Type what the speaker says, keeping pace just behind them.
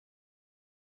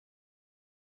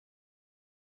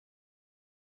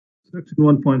Section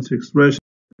 1.6 Rational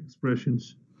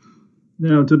Expressions.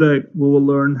 Now, today we will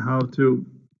learn how to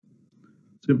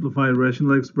simplify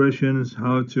rational expressions,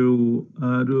 how to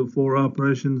do four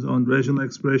operations on rational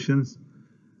expressions,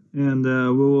 and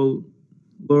we will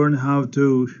learn how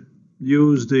to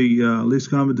use the least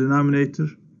common denominator,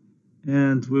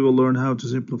 and we will learn how to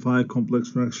simplify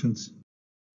complex fractions.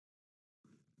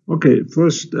 Okay,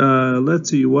 first let's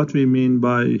see what we mean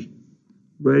by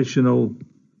rational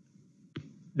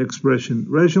expression.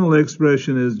 Rational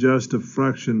expression is just a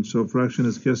fraction, so fraction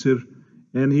is kasir,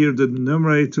 and here the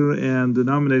numerator and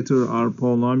denominator are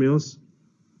polynomials.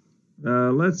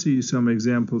 Let's see some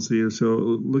examples here. So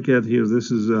look at here,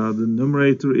 this is the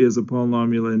numerator is a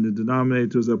polynomial and the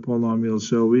denominator is a polynomial,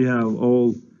 so we have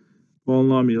all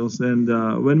polynomials, and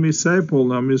when we say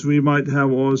polynomials we might have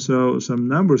also some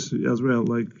numbers as well,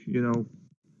 like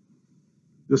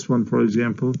this one, for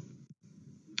example.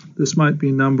 This might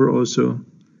be number also.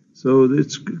 So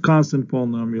it's constant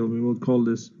polynomial. We will call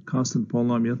this constant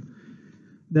polynomial.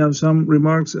 Now, some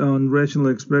remarks on rational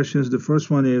expressions. The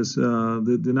first one is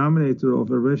the denominator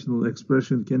of a rational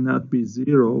expression cannot be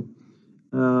zero.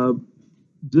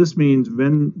 This means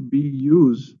when we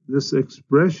use this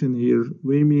expression here,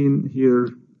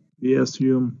 we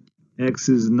assume x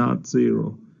is not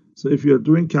zero. So if you're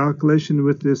doing calculation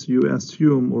with this, we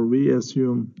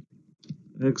assume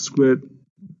x squared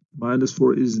minus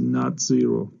 4 is not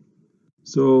zero.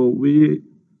 So we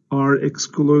are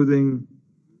excluding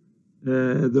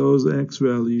those x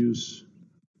values,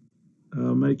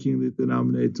 making the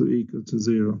denominator equal to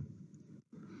 0.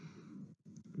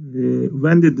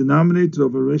 When the denominator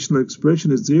of a rational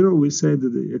expression is 0, we say that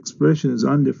the expression is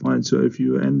undefined. So if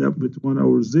you end up with 1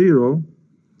 over 0,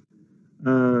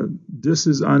 this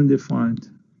is undefined.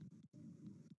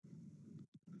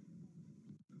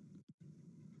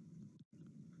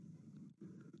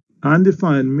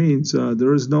 Undefined means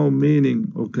there is no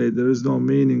meaning. Okay, there is no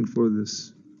meaning for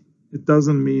this. It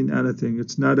doesn't mean anything.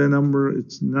 It's not a number,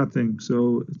 it's nothing,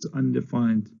 so it's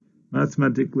undefined.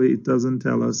 Mathematically, it doesn't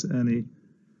tell us any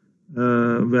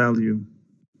value.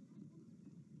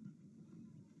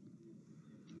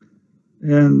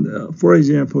 And for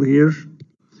example here,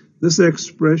 this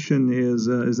expression is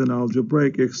an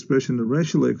algebraic expression, a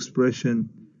rational expression,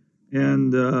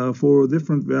 and for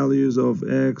different values of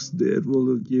x, it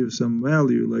will give some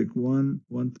value like 1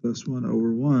 plus 1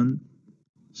 over 1.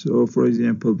 So for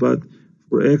example, but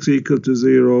for x equal to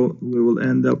 0, we will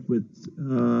end up with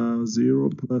 0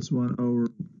 plus 1 over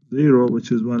 0, which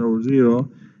is 1 over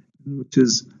 0, which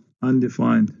is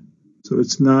undefined. So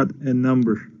it's not a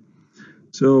number.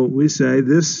 So we say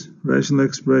this rational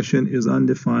expression is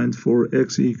undefined for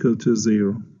x equal to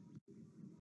 0.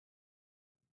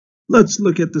 Let's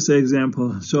look at this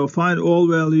example. So find all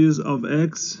values of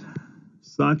x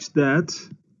such that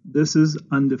this is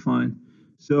undefined.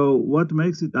 So what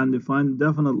makes it undefined?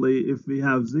 Definitely, if we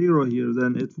have 0 here,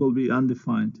 then it will be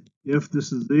undefined. If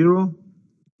this is 0,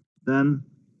 then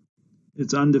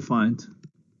it's undefined.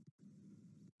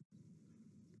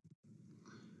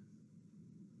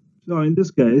 So in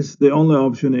this case, the only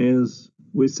option is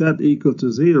we set equal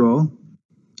to 0.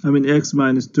 I mean x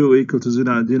minus 2 equal to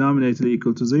 0, denominator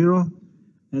equal to 0,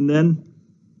 and then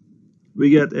we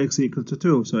get x equal to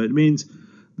 2. So it means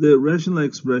the rational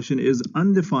expression is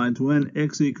undefined when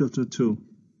x equal to 2.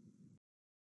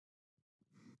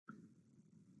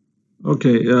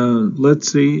 Okay,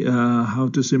 let's see how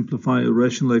to simplify a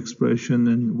rational expression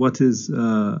and what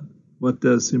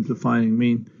does simplifying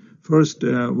mean. First,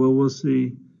 we will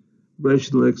see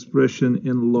rational expression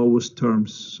in lowest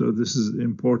terms. So this is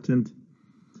important.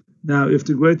 Now, if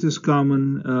the greatest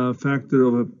common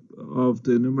factor of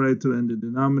the numerator and the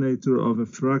denominator of a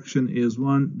fraction is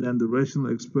 1, then the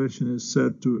rational expression is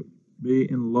said to be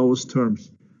in lowest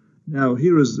terms. Now,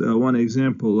 here is one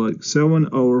example, like 7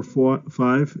 over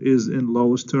 5 is in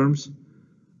lowest terms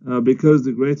because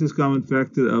the greatest common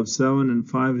factor of 7 and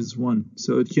 5 is 1.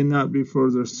 So it cannot be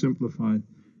further simplified.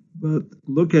 But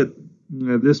look at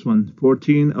this one,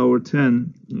 14 over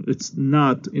 10, it's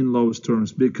not in lowest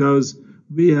terms because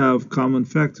we have common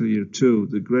factor here, 2.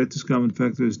 The greatest common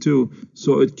factor is 2,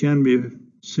 so it can be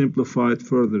simplified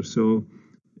further. So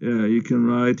you can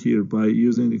write here by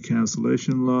using the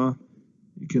cancellation law.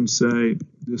 You can say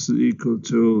this is equal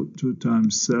to 2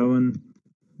 times 7.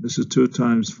 This is 2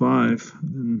 times 5.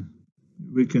 Then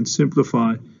we can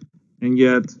simplify and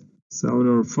get 7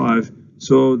 over 5.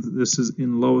 So this is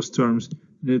in lowest terms.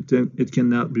 It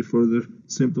cannot be further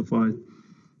simplified.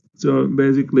 So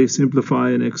basically,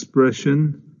 simplify an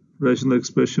expression, rational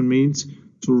expression, means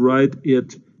to write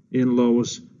it in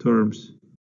lowest terms.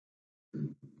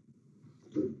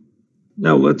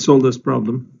 Now let's solve this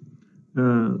problem.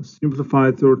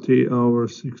 simplify 30 over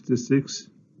 66,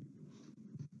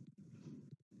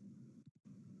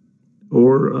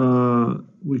 or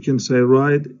we can say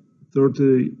write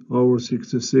 30 over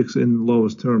 66 in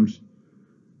lowest terms.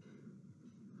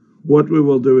 What we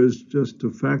will do is just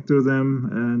to factor them,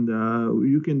 and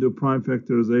you can do prime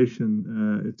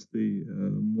factorization. It's the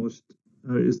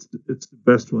it's the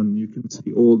best one. You can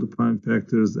see all the prime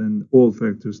factors and all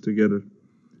factors together,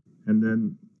 and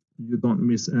then you don't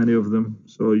miss any of them.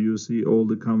 So you see all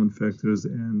the common factors,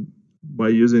 and by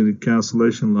using the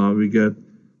cancellation law, we get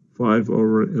 5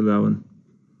 over 11.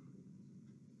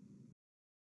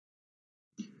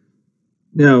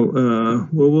 Now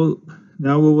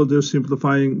we will do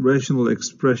simplifying rational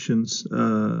expressions,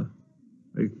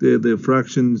 like the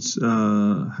fractions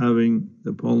having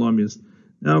the polynomials.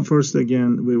 Now, first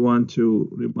again, we want to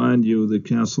remind you the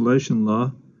cancellation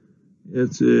law.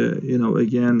 It's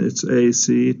again, it's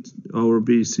AC over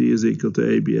BC is equal to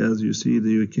AB. As you see,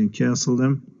 you can cancel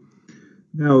them.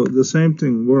 Now the same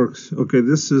thing works. Okay,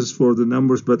 this is for the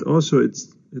numbers, but also it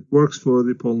works for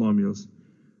the polynomials.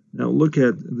 Now look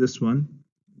at this one.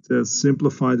 It says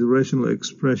simplify the rational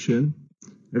expression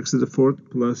x to the fourth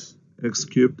plus x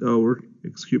cubed over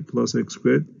x cubed plus x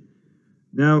squared.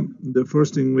 Now the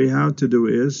first thing we have to do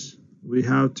is we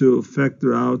have to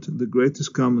factor out the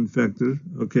greatest common factor.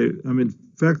 Okay, I mean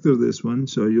factor this one,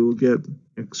 so you will get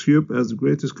x cubed as the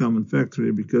greatest common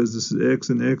factor because this is x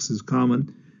and x is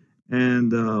common,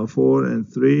 and 4 and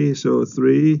 3, so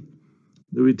 3,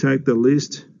 we take the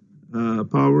least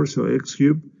power, so x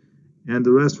cubed, and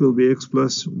the rest will be x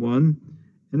plus 1,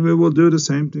 and we will do the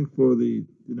same thing for the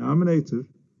denominator.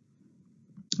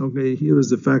 Okay, here is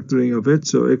the factoring of it,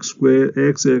 so x squared,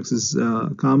 x is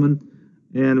common,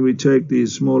 and we take the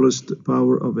smallest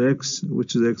power of x,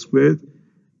 which is x squared,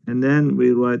 and then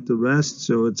we write the rest,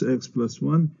 so it's x plus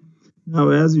 1. Now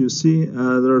as you see,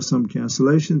 there are some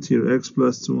cancellations here, x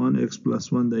plus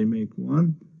 1, they make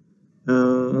 1,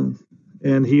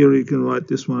 and here you can write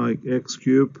this one like x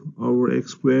cubed over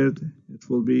x squared, it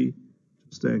will be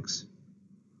just x.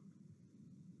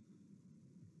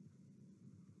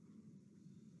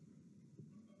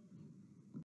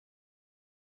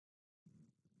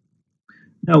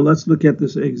 Now let's look at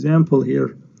this example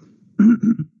here.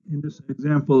 In this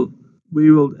example, we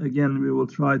will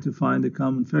try to find a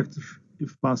common factor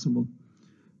if possible.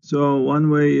 So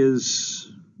one way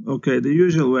is, okay, the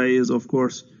usual way is of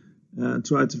course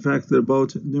try to factor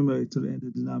both numerator and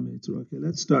the denominator. Okay,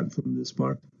 let's start from this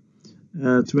part.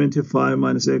 25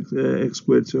 minus x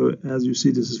squared, so as you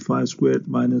see this is 5 squared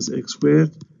minus x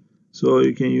squared, so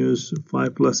you can use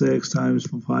 5 plus x times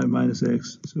 5 minus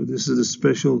x. So this is a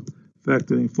special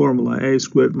factoring formula, a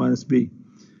squared minus b.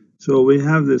 So we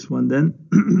have this one then.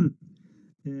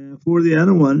 For the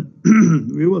other one,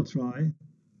 we will try.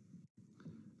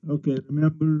 Okay,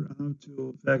 remember how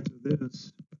to factor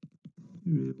this.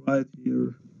 We write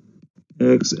here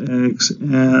x,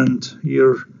 and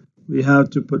here we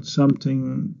have to put some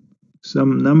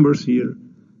numbers here.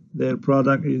 Their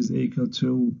product is equal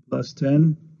to plus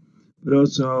 10, but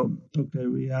also, okay,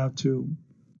 we have to,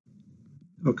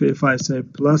 okay, if I say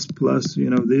plus,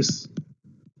 this,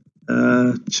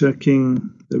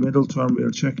 checking the middle term, we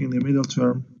are checking the middle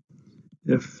term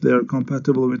if they're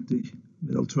compatible with the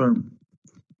middle term.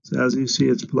 So as you see,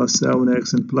 it's plus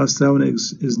 7x, and plus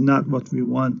 7x is not what we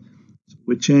want. So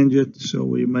we change it, so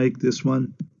we make this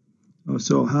one.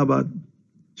 So how about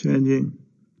changing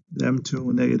them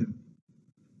to negative?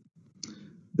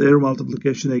 Their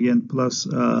multiplication again plus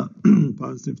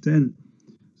positive 10.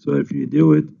 So if you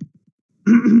do it,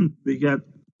 we get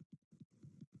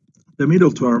the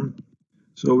middle term.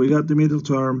 So we got the middle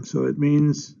term, so it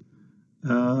means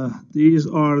these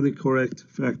are the correct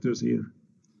factors here.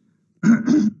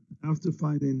 After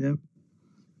finding them,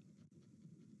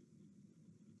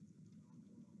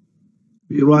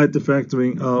 we write the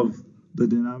factoring of the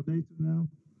denominator now,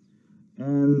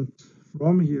 and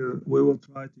from here we will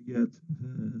try to get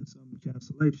some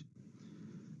cancellation.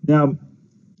 Now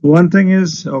one thing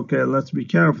is, okay, let's be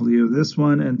careful here, this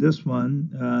one and this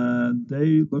one,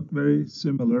 they look very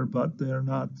similar, but they are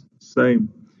not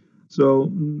same. So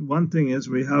one thing is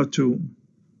we have to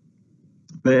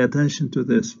pay attention to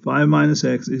this. 5 minus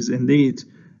x is indeed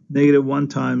negative 1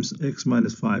 times x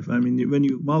minus 5. I mean, when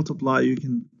you multiply, you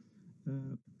can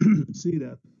see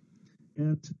that.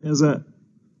 And as a,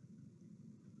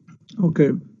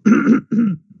 okay,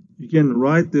 you can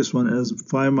write this one as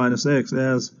 5 minus x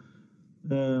as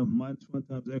minus 1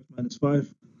 times x minus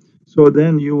 5. So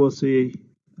then you will see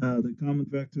the common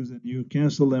factors and you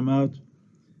cancel them out.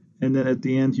 And then at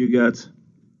the end, you got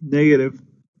negative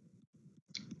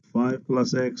 5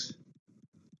 plus x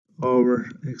over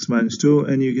x minus 2,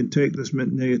 and you can take this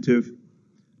negative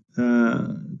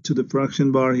to the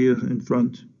fraction bar here in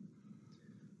front.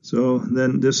 So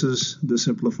then this is the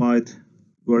simplified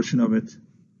version of it,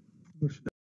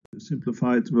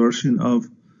 simplified version of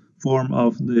form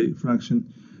of the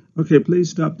fraction. Okay, please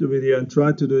stop the video and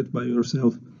try to do it by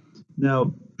yourself.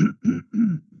 Now,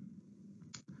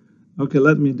 okay,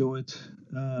 let me do it.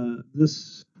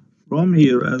 This from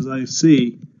here, as I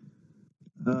see,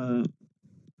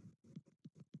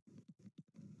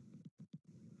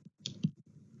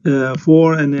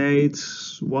 4 and 8,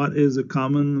 what is the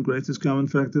greatest common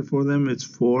factor for them? It's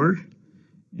 4.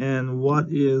 And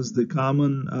what is the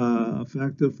common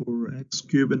factor for x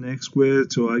cubed and x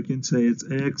squared? So I can say it's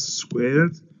x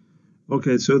squared.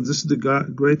 Okay, so this is the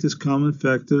greatest common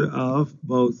factor of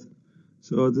both.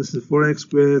 So this is 4x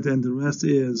squared, and the rest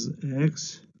is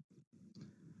x.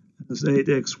 That's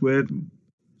 8x squared,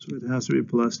 so it has to be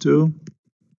plus 2.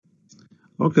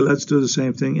 Okay, let's do the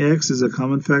same thing. X is a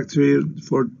common factor here.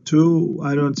 For 2,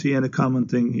 I don't see any common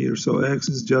thing here. So x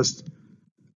is just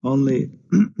only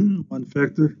one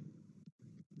factor,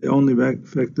 the only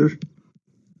factor.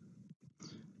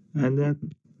 And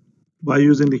then by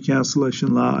using the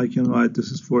cancellation law, I can write this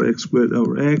is 4x squared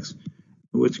over x,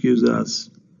 which gives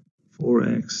us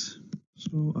 4x.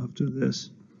 So after this,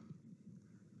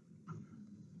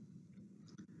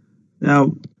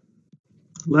 now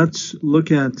let's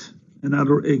look at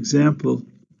another example.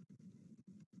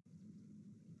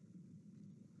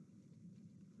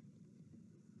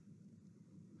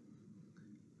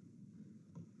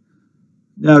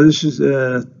 Now this is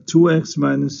 2x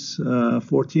minus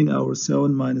 14 over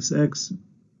 7 minus x.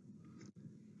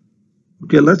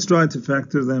 Okay, let's try to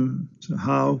factor them. So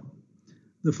how?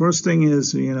 The first thing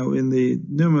is, in the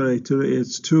numerator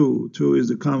it's 2. 2 is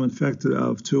the common factor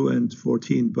of 2 and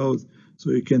 14 both. So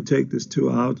you can take this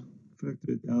 2 out,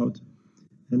 factor it out.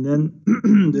 And then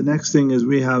the next thing is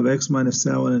we have x minus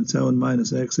 7 and 7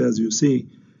 minus x, as you see.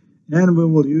 And we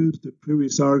will use the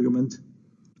previous argument.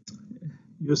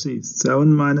 You see,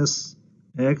 7 minus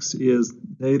x is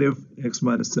negative x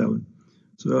minus 7.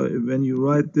 So when you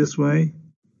write this way,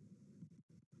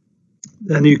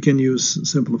 then you can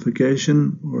use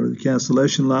simplification or the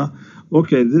cancellation law.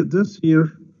 Okay, this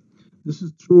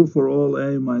is true for all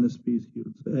a minus b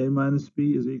here. So a minus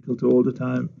b is equal to all the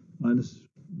time minus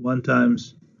 1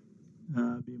 times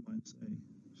b minus a.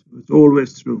 So it's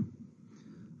always true.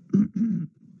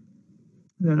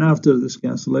 Then after this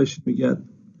cancellation, we get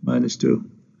minus 2.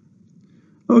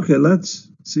 Okay, let's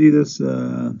see this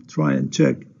try and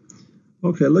check.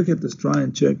 Okay, look at this try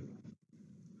and check.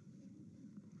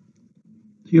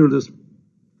 Here it is,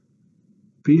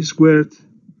 p squared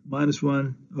minus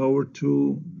 1 over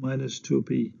 2 minus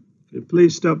 2p. Okay,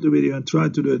 please stop the video and try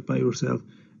to do it by yourself.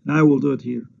 And I will do it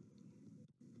here.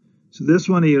 So this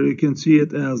one here, you can see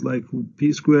it as like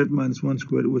p squared minus 1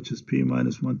 squared, which is p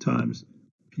minus 1 times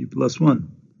p plus 1.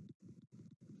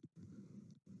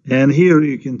 And here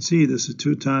you can see this is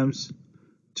 2 times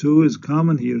 2 is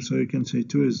common here, so you can say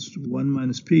 2 is 1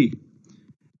 minus p.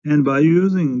 And by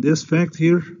using this fact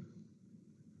here,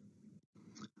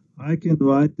 I can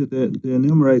write the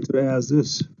numerator as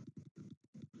this.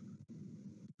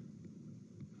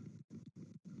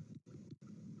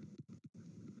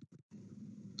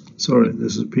 Sorry,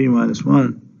 this is p minus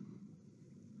 1.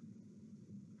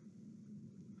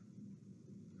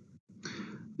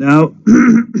 Now,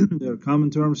 there are common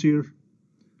terms here,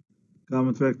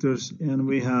 common factors, and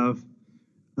we have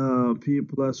p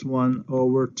plus 1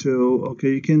 over 2.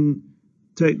 Okay, you can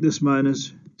take this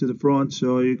minus to the front,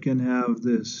 so you can have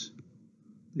this.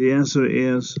 The answer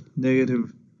is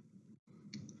negative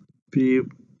p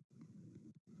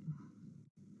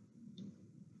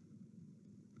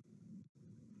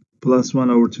plus 1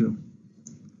 over 2.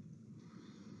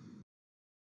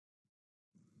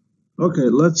 Okay,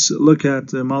 let's look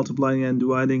at multiplying and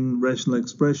dividing rational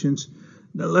expressions.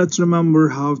 Now let's remember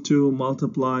how to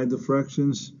multiply the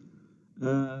fractions.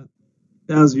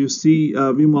 As you see,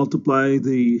 we multiply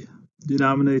the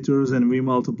denominators and we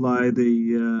multiply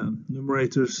the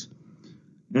numerators.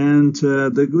 And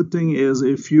the good thing is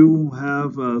if you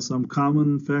have some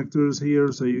common factors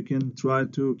here, so you can try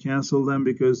to cancel them,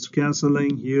 because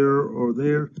canceling here or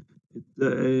there,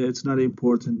 it's not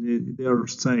important. They are the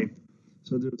same.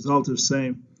 So the result is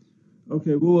same.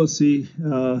 Okay, we will see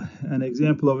an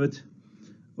example of it.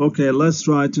 Okay, let's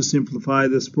try to simplify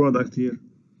this product here.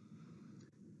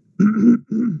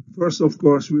 First, of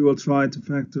course, we will try to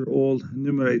factor all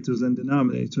numerators and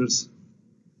denominators.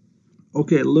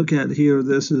 Okay, look at here.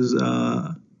 This is,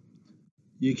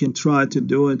 you can try to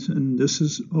do it, and this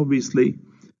is obviously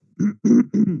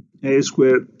a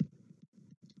squared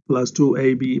plus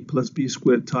 2ab plus b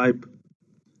squared type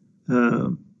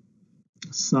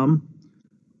sum.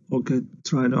 Okay,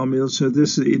 trinomial. So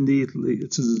this is indeed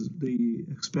the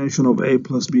expansion of a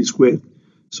plus b squared.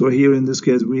 So here in this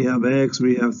case we have x,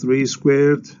 we have 3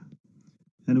 squared,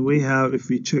 and we have, if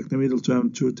we check the middle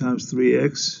term, 2 times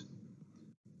 3x.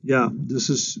 Yeah, this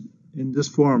is in this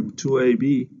form,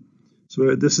 2ab.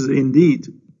 So this is indeed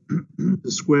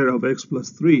the square of x plus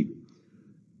 3.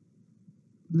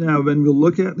 Now when we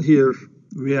look at here,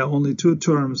 we have only 2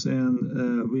 terms,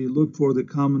 and we look for the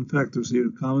common factors here.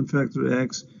 Common factor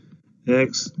x,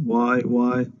 y,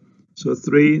 y. So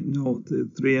 3, no,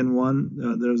 3 and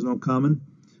 1, there's no common.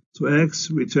 So x,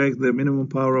 we take the minimum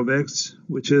power of x,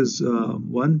 which is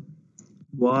 1.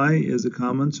 Y is a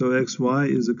common, so xy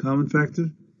is a common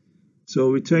factor.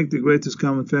 So we take the greatest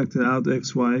common factor out,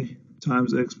 xy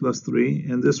times x plus 3.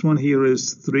 And this one here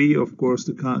is 3, of course,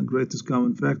 the greatest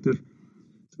common factor.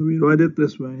 So we write it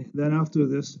this way. Then after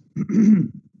this,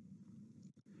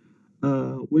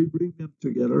 we bring them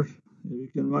together. You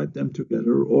can write them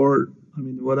together, or, I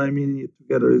mean, what I mean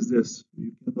together is this.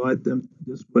 You can write them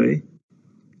this way.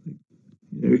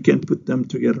 You can put them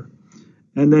together,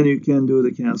 and then you can do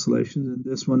the cancellations. And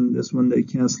this one, they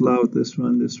cancel out. This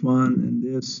one, and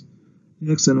this,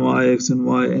 x and y,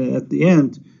 and at the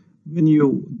end,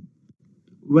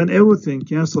 when everything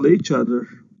cancel each other,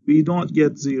 we don't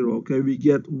get 0. Okay, we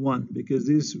get 1, because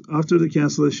this, after the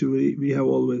cancellation, we have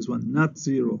always 1, not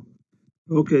 0.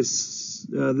 Okay,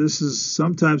 this is,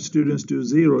 sometimes students do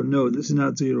 0. No, this is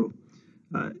not 0.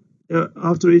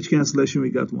 After each cancellation, we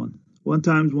got 1. 1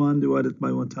 times 1 divided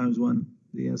by 1 times 1.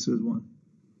 The answer is 1.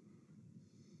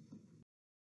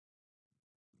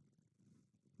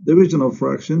 Division of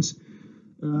fractions.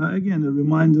 Again, a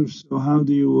reminder. So how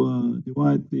do you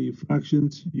divide the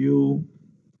fractions? You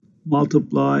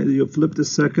multiply, you flip the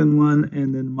second one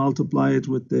and then multiply it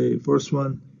with the first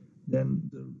one.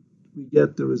 Then we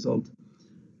get the result.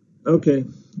 Okay,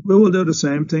 we will do the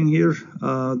same thing here.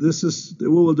 We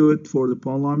will do it for the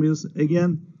polynomials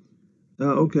again.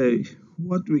 Okay,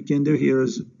 what we can do here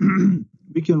is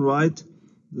we can write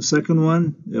the second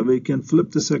one. We can flip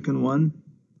the second one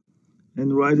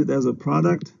and write it as a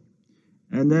product,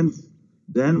 and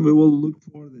then we will look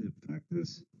for the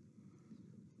factors.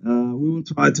 We will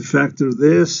try to factor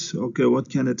this. Okay, what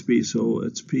can it be? So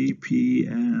it's p,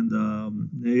 and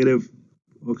negative.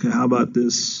 Okay, how about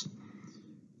this?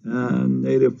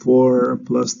 Negative 4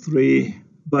 plus 3.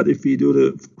 But if we do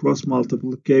the cross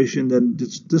multiplication, then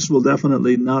this will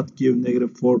definitely not give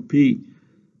negative 4p.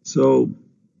 So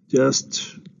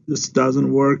just this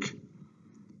doesn't work.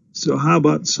 So how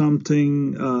about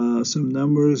something, some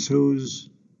numbers whose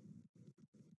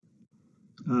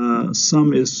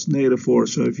sum is negative 4.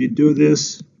 So if you do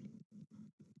this,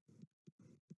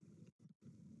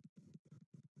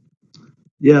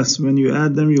 yes, when you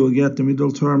add them, you will get the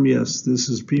middle term. Yes, this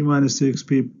is p minus 6,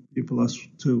 p plus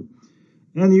 2.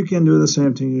 And you can do the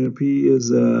same thing here. P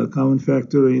is a common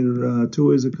factor, here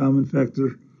 2 is a common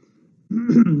factor.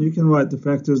 You can write the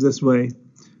factors this way.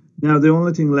 Now the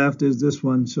only thing left is this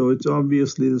one. So it's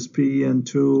obviously this p and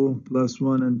 2 plus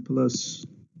 1 and plus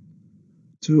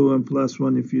 2 and plus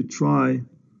 1. If you try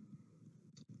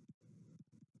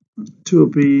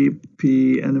 2p,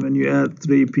 p, and when you add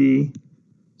 3p,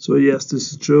 so yes,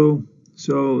 this is true.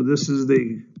 So this is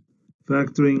the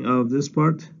factoring of this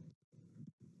part.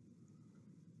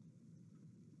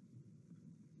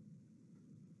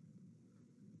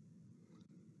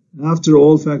 After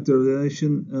all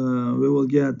factorization, we will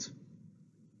get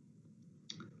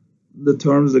the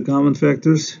terms, the common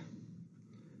factors,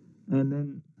 and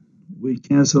then we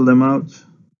cancel them out.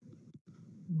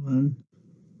 1,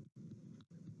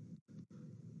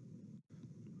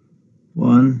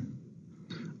 1.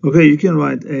 Okay, you can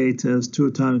write 8 as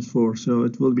 2 times 4, so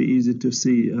it will be easy to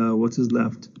see what is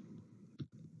left.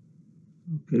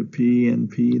 Okay, p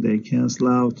and p, they cancel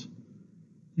out.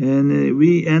 And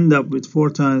we end up with 4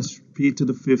 times p to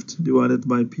the 5th divided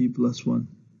by p plus 1.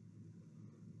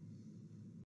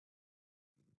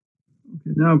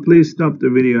 Okay, now please stop the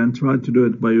video and try to do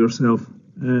it by yourself.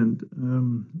 And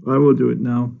I will do it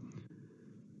now.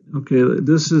 Okay,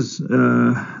 this is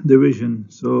division.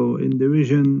 So in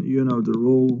division, you know the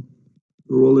rule.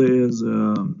 The rule is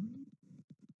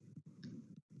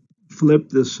flip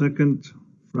the second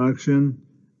fraction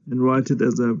and write it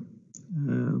as a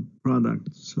product.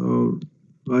 So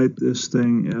write this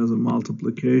thing as a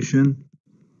multiplication.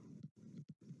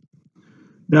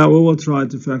 Now we will try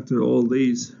to factor all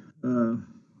these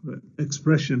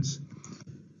expressions.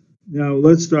 Now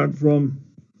let's start from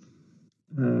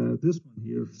this one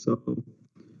here. So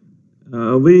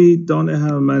We don't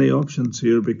have many options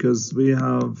here because we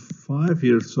have 5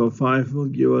 here, so 5 will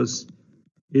give us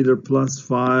either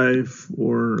 +5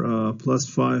 or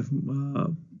 +5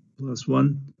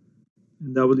 +1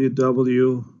 in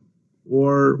WW,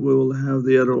 or we will have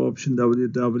the other option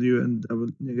WW and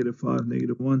 -5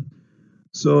 -1.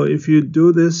 So if you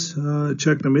do this,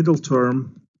 check the middle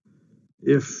term.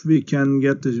 If we can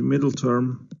get the middle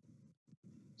term,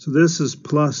 so this is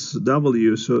plus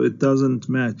W, so it doesn't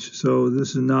match. So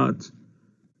this is not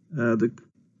the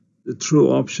true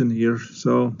option here.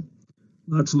 So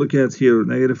let's look at here,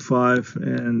 -5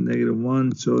 and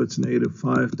 -1. So it's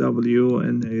 -5W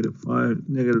and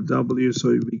 -W. So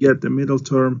we get the middle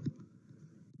term.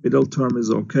 Middle term is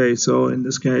okay. So in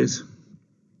this case,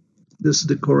 this is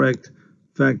the correct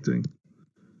factoring.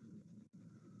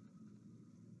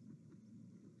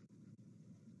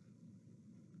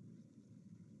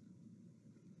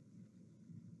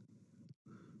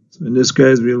 So in this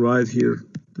case, we write here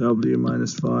W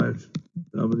minus 5,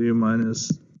 W minus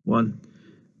 1.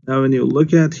 Now when you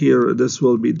look at here, this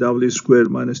will be W squared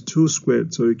minus 2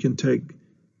 squared. So you can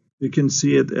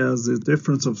see it as the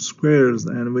difference of squares,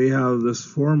 and we have this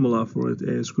formula for it.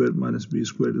 A squared minus B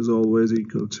squared is always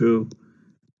equal to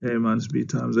A minus B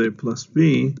times A plus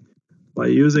B. By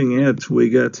using it, we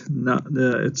get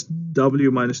it's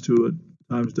W minus 2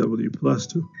 times W plus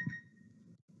 2.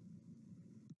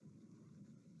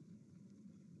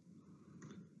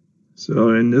 So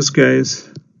in this case,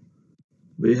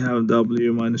 we have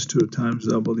W minus 2 times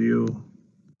W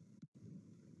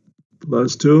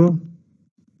plus 2.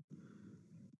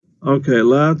 Okay,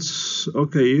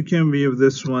 you can view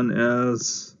this one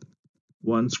as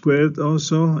 1 squared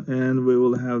also, and we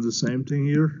will have the same thing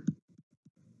here.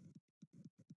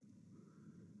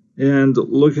 And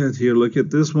look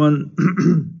at this one.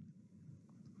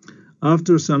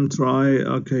 After some try,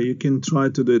 okay, you can try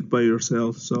to do it by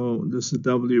yourself. So this is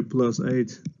W plus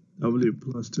 8, W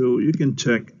plus 2. You can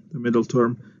check the middle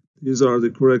term. These are the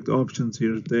correct options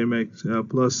here. They make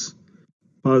plus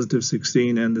positive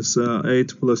 16, and this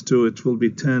 8 plus 2, it will be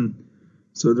 10.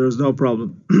 So there's no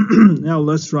problem. Now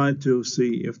let's try to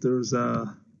see if there's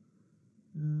a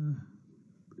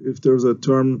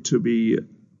term to be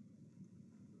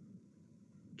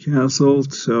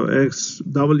cancelled. So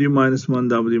W minus 1,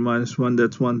 W minus 1,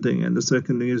 that's one thing, and the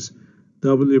second thing is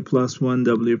W plus 1,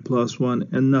 W plus 1,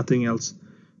 and nothing else.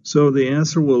 So the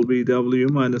answer will be W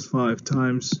minus 5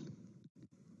 times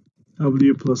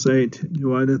W plus 8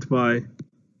 divided by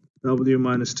W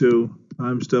minus 2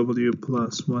 times W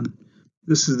plus 1.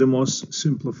 This is the most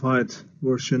simplified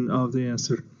version of the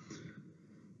answer.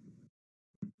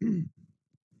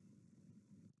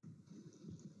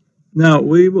 Now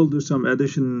we will do some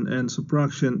addition and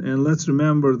subtraction, and let's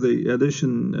remember the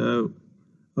addition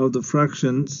of the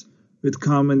fractions with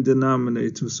common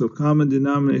denominator. So common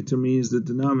denominator means the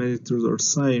denominators are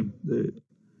same.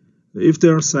 If they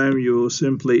are same, you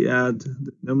simply add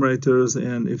the numerators,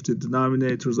 and if the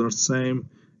denominators are same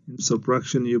in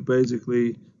subtraction, you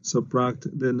basically subtract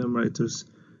the numerators.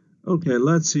 Okay,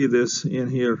 let's see this in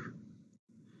here.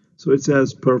 So it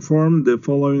says perform the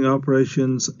following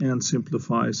operations and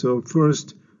simplify. So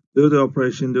first do the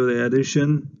operation, do the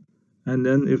addition, and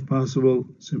then if possible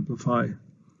simplify.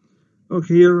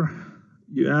 Okay, here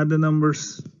you add the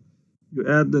numbers, you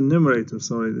add the numerators.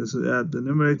 Sorry, this is add the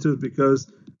numerators because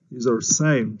these are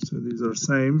same. So these are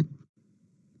same.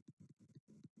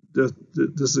 This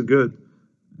is good.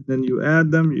 Then you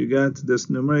add them, you get this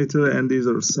numerator, and these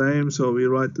are same. So we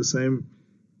write the same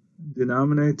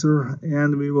denominator,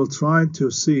 and we will try to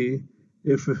see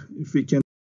if we can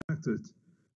factor it.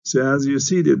 So as you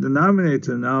see, the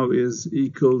denominator now is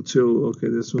equal to, okay,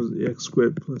 this was x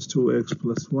squared plus 2x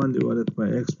plus 1 divided by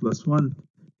x plus 1.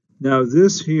 Now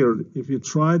this here, if you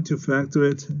try to factor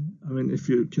it, I mean, if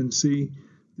you can see,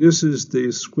 this is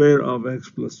the square of x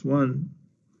plus 1,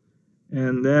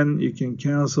 and then you can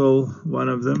cancel one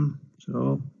of them,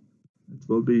 so it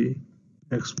will be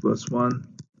x plus 1.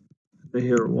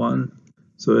 Here 1,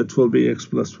 so it will be x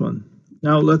plus 1.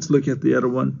 Now let's look at the other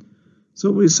one.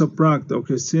 So we subtract.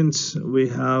 Okay, since we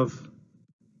have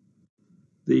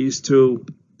these two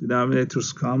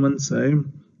denominators common,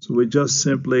 same, so we just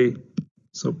simply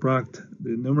subtract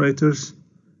the numerators.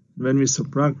 When we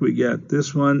subtract, we get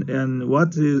this one. And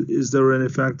what is there any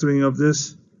factoring of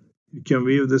this? You can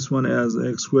view this one as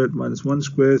x squared minus 1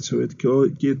 squared, so it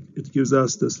gives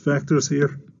us this factors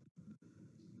here,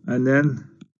 and then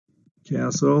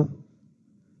cancel,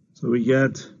 so we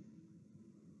get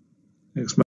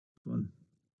x minus 1.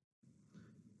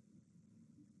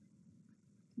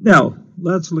 Now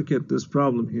let's look at this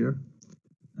problem here.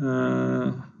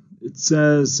 it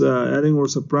says adding or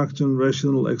subtraction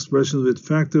rational expressions with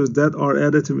factors that are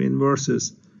additive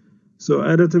inverses. So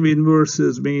additive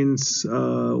inverses means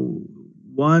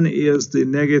one is the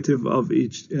negative of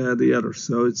each the other.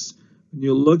 So it's when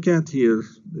you look at here,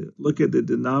 look at the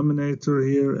denominator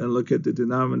here and look at the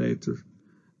denominator.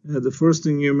 The first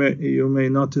thing you may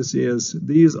notice is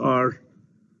these are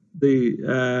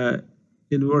the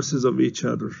inverses of each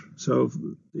other. So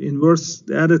the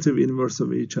additive inverse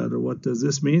of each other. What does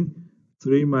this mean?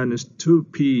 3 minus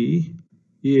 2p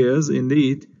is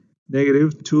indeed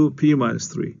negative 2p minus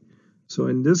 3. So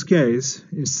in this case,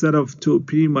 instead of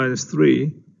 2p minus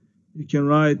 3, you can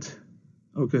write,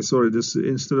 okay, sorry, this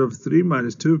instead of 3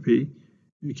 minus 2p,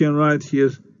 you can write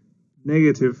here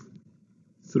negative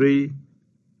 3p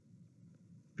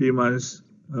minus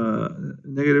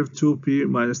negative 2p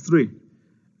minus 3.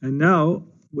 And now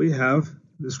we have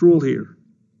this rule here.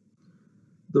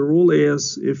 The rule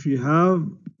is if you have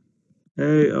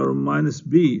a or minus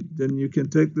b, then you can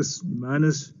take this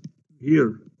minus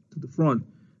here to the front.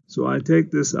 So I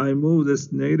take this, I move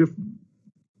this negative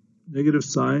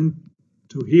sign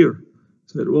to here.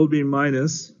 So it will be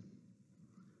minus.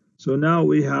 So now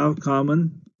we have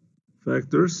common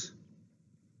factors.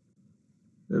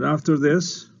 Then after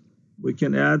this, we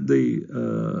can add the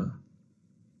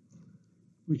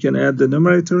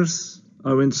numerators.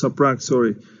 I mean subtract,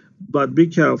 sorry. But be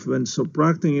careful when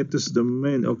subtracting it. This is the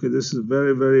main. Okay, this is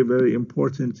very, very, very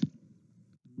important.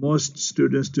 Most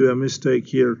students do a mistake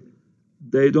here.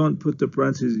 They don't put the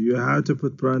parentheses. You have to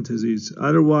put parentheses.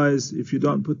 Otherwise, if you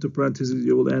don't put the parentheses,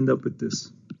 you will end up with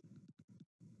this.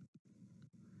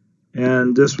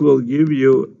 And this will give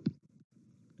you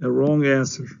a wrong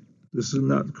answer. This is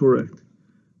not correct.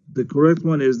 The correct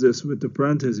one is this with the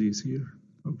parentheses here.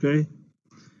 Okay?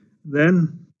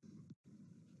 Then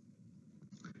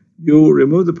you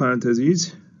remove the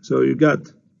parentheses. So you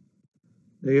got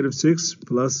negative 6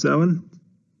 plus 7.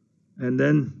 And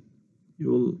then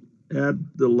you will add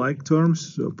the like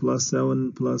terms. So plus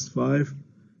 7 plus 5.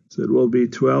 So it will be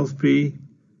 12p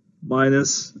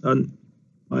minus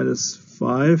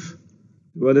 5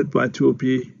 divided by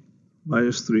 2p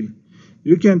minus 3.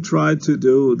 You can try to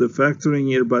do the factoring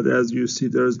here, but as you see,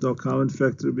 there is no common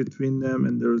factor between them,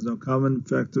 and there is no common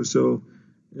factor. So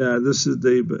this is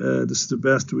the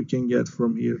best we can get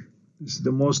from here. This is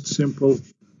the most simple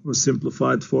or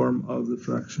simplified form of the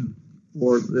fraction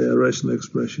or the rational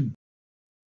expression.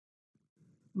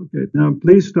 Okay, now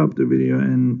please stop the video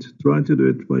and try to do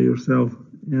it by yourself,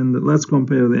 and let's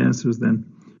compare the answers then.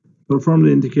 Perform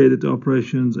the indicated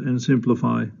operations and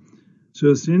simplify.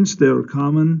 So since they are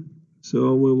common,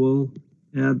 so we will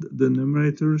add the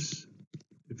numerators.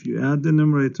 If you add the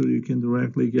numerator, you can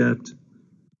directly get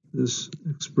this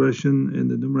expression in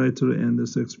the numerator and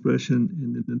this expression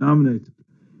in the denominator.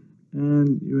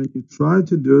 And when you try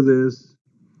to do this,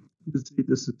 you see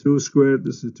this is 2 squared,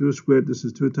 this is 2 squared, this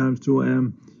is 2 times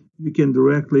 2m. You can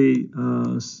directly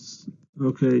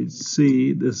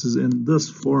see this is in this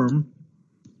form.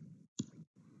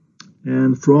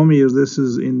 And from here, this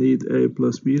is indeed a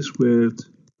plus b squared.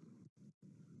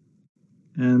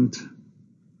 And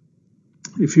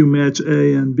if you match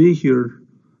a and b here,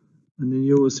 and then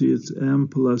you will see it's m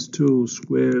plus 2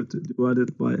 squared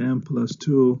divided by m plus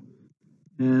 2,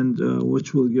 and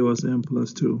which will give us m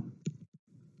plus 2.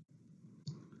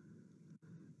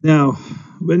 Now,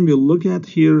 when we look at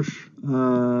here,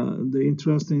 the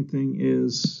interesting thing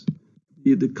is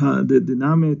the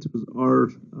denominators are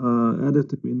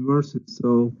additive inverses.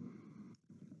 So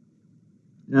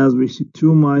as we see,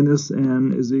 2 minus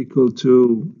n is equal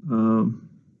to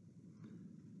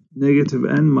negative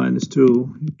n minus 2.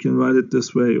 You can write it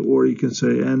this way, or you can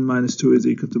say n minus 2 is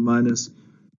equal to minus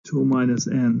 2 minus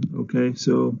n. Okay,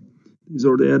 so these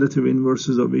are the additive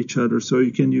inverses of each other. So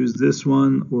you can use this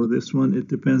one or this one. It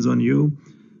depends on you.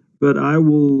 But I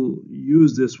will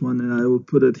use this one and I will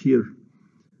put it here.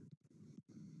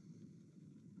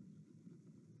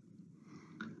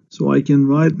 So I can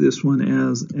write this one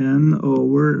as n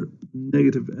over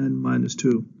negative n minus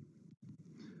 2.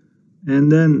 And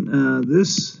then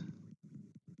this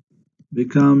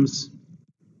becomes,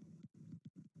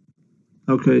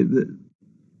 okay,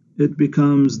 it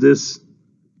becomes this,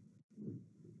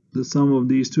 the sum of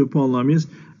these two polynomials.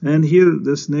 And here,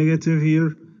 this negative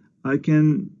here, I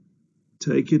can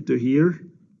take it to here,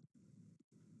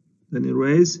 then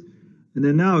erase. And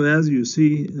then now, as you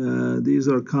see, these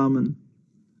are common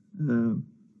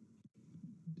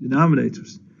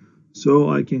denominators. So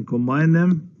I can combine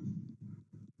them.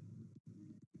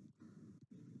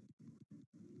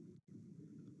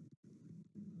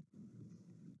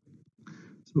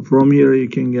 So So from here you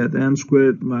can get n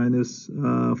squared minus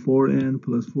 4n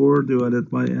plus 4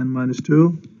 divided by n minus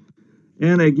 2.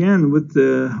 And again, with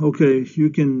the, okay,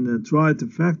 you can try to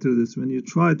factor this. When you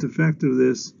try to factor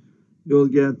this, you'll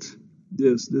get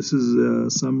this. This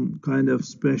is some kind of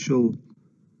special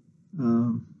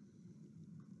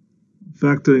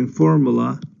factoring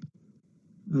formula.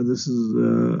 This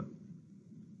is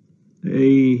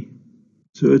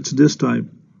so it's this type.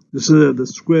 This is the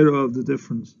square of the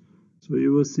difference. So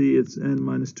you will see it's n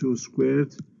minus 2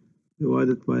 squared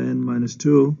divided by n minus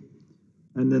 2.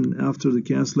 And then after the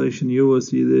cancellation, you will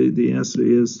see the answer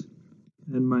is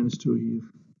n minus 2 here.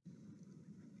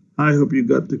 I hope you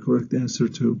got the correct answer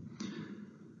too.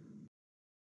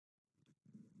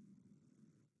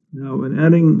 Now, when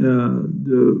adding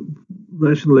the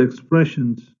rational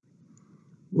expressions,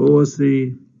 what was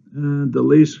the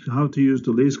least, how to use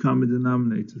the least common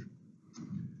denominator?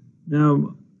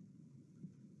 Now,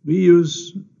 we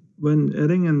use, when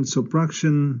adding and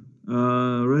subtraction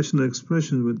rational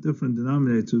expressions with different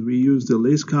denominators, we use the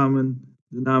least common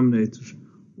denominator,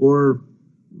 or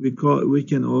we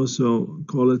can also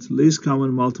call it least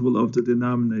common multiple of the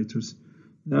denominators.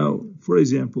 Now, for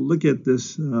example, look at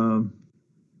this 1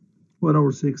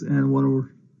 over 6 and 1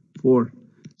 over 4.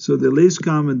 So the least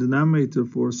common denominator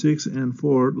for 6 and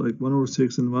 4, like 1 over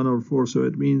 6 and 1 over 4, so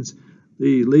it means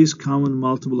the least common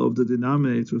multiple of the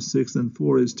denominator 6 and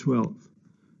 4 is 12.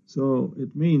 So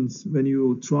it means when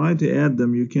you try to add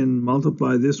them, you can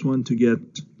multiply this one to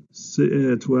get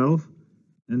 12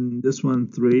 and this one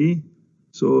 3.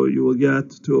 So you will get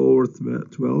 2 over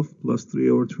 12 plus 3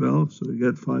 over 12. So you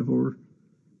get 5 over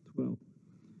 12.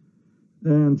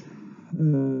 And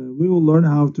we will learn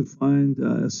how to find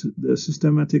the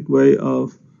systematic way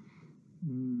of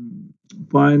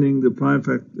finding the prime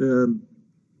factor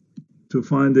to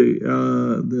find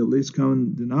the least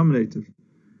common denominator.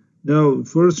 Now,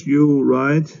 first you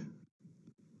write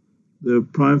the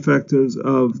prime factors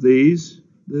of these,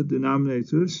 the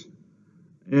denominators,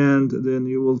 and then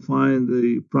you will find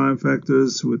the prime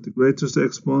factors with the greatest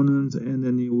exponent, and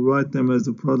then you will write them as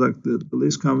the product. The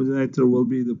least common denominator will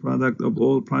be the product of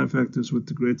all prime factors with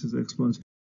the greatest exponents.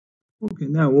 Okay,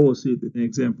 now we'll see it in an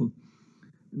example.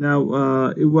 Now,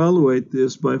 evaluate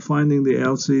this by finding the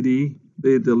LCD,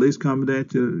 the least common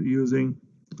denominator, using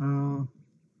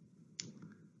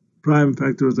prime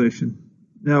factorization.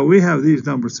 Now we have these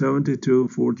numbers 72,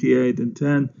 48, and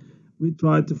 10. We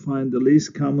try to find the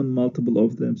least common multiple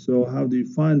of them. So how do you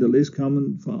find the least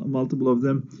common multiple of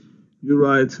them? You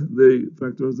write the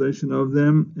factorization of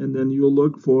them, and then you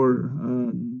look for,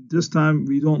 this time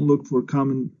we don't look for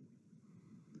common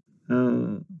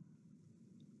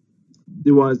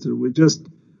divisor. We just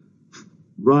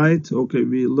write, okay,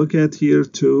 we look at here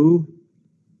 2,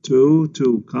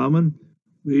 common.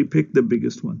 We pick the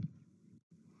biggest one.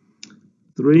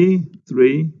 3,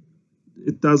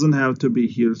 it doesn't have to be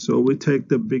here, so we take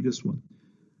the biggest one.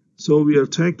 So we are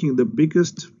taking the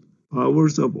biggest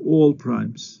powers of all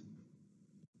primes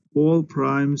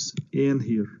in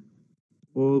here,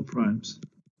 all primes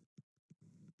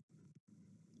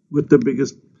with the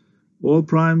biggest, all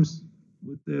primes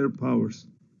with their powers,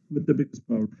 with the biggest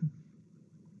power.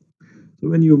 So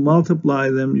when you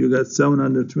multiply them, you get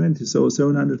 720. So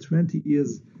 720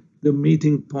 is the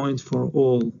meeting point for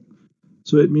all.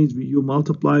 So it means you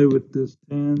multiply with this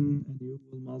 10, and you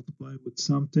will multiply with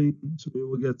something. So you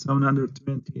will get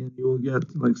 720, and you will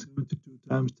get like 72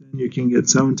 times 10. You can get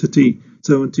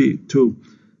 72.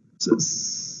 So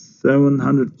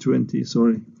 720,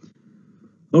 sorry.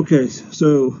 Okay,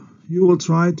 so you will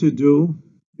try to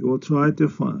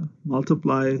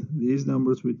multiply these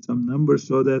numbers with some numbers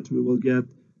so that we will get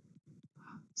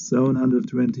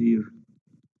 720 here.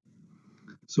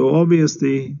 So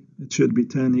obviously it should be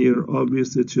 10 here.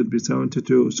 Obviously it should be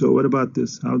 72. So what about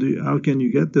this? How can you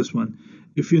get this one?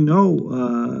 If you know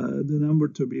the number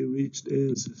to be reached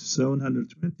is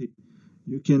 720,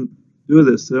 you can do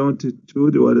this.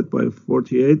 72 divided by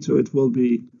 48, so it will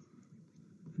be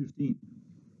 15.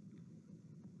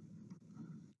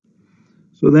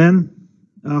 So then,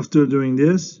 after doing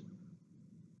this,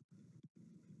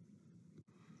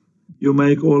 you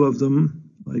make all of them,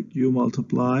 like you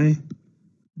multiply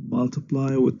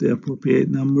with the appropriate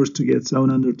numbers to get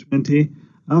 720.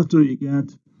 After you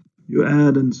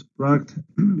add and subtract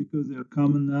because they're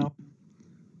common now,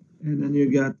 and then you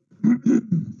get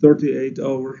 38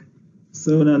 over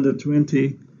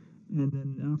 720, and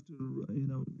then after,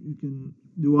 you can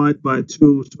divide by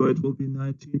 2, so it will be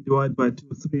 19, divide by 2,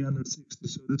 360.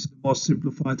 So this is the most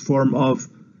simplified form of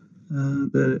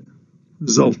the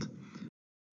result.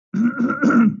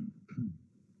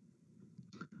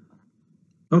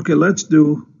 Okay, let's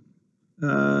do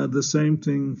The same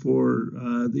thing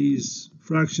for these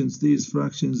fractions. These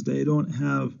fractions, they don't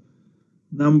have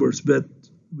numbers, but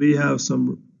we have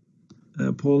some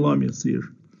polynomials here.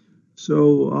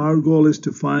 So our goal is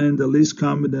to find the least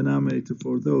common denominator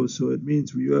for those. So it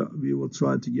means we will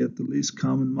try to get the least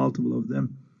common multiple of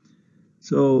them.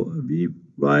 So we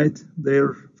write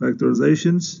their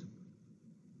factorizations.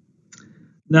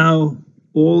 Now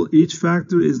each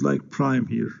factor is like prime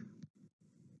here.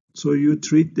 So you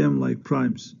treat them like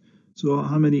primes. So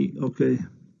how many? Okay,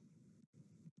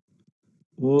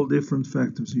 all different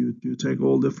factors. You take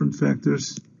all different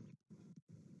factors.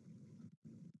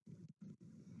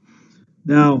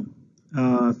 Now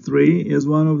 3 is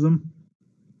one of them,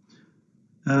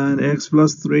 and x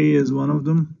plus 3 is one of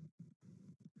them.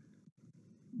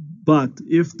 But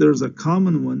if there's a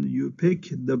common one, you pick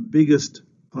the biggest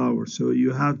power. So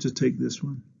you have to take this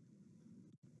one.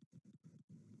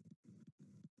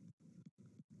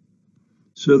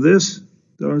 So this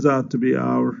turns out to be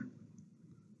our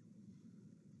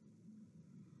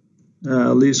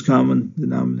least common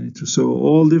denominator. So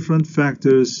all different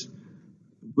factors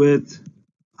with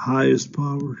highest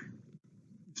power.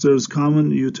 If there's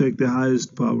common, you take the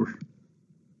highest power.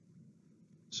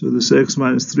 So this x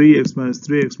minus 3, x minus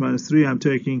 3, x minus 3, I'm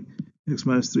taking x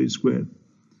minus 3 squared.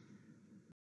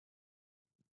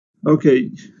 Okay,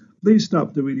 please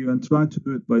stop the video and try to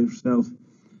do it by yourself.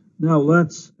 Now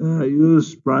let's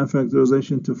use prime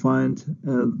factorization to find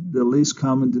the least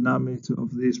common denominator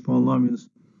of these polynomials,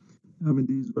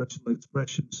 these rational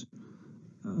expressions.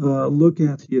 Look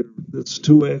at here, that's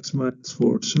 2x minus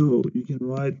 4. So you can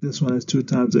write this one as 2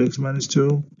 times x minus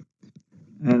 2,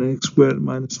 and x squared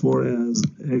minus 4 as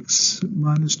x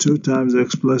minus 2 times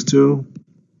x plus 2.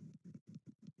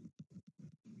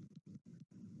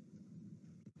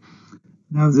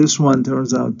 Now this one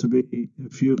turns out to be,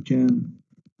 if you can,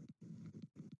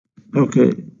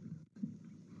 okay,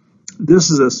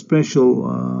 this is a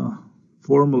special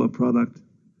formula product.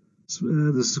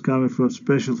 This is coming from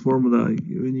special formula.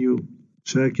 When you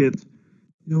check it,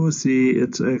 you will see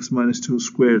it's x minus 2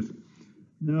 squared.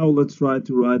 Now let's try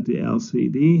to write the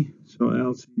LCD. So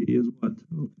LCD is what?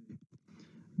 Okay.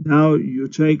 Now you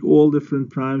take all different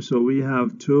primes. So we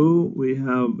have 2, we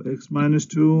have x minus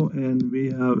 2, and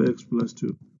we have x plus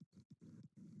 2.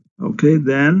 Okay,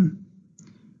 then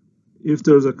if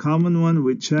there's a common one,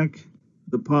 we check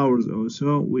the powers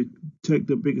also. We take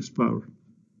the biggest power.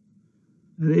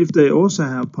 And if they also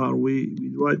have power,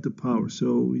 we write the power.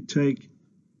 So we take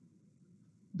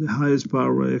the highest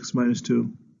power, x minus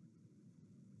 2.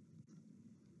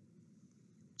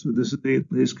 So this is the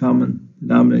least common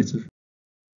denominator.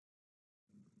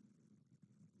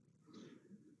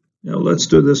 Now let's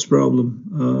do this problem.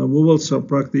 We will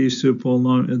subtract these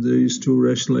two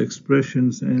rational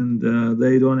expressions, and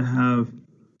they don't have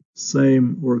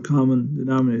same or common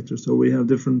denominator. So we have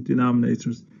different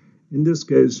denominators. In this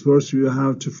case, first you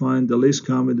have to find the least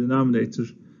common denominator.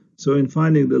 So in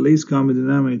finding the least common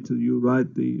denominator, you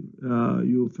write the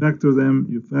you factor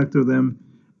them.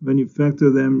 When you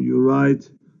factor them, you write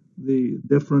the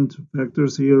different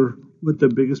factors here with the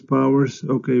biggest powers.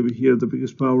 Okay, here the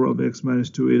biggest power of x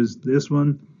minus 2 is this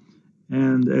one,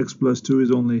 and x plus 2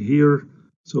 is only here.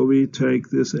 So we take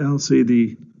this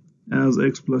LCD as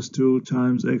x plus 2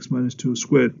 times x minus 2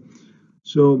 squared.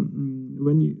 So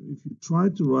if you try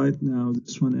to write now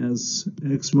this one as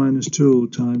x minus 2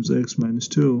 times x minus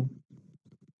 2,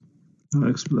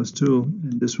 x plus 2,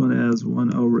 and this one as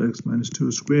 1 over x minus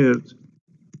 2 squared.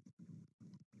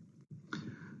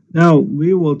 Now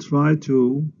we will try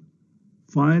to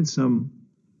find some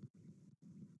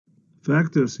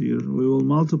factors here. We will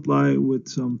multiply with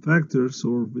some factors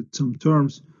or with some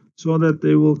terms so that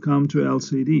they will come to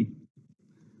LCD.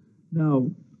 Now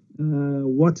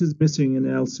what is missing in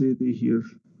LCD here?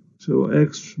 So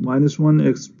x minus 1,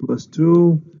 x plus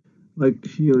 2, like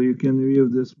here you can view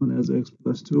this one as x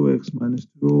plus 2, x minus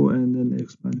 2, and then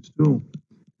x minus 2.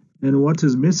 And what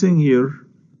is missing here?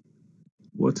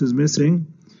 What is missing?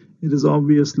 It is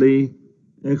obviously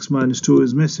x minus 2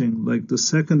 is missing, like the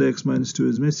second x minus 2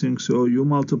 is missing, so you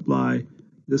multiply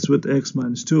this with x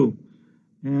minus 2.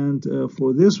 And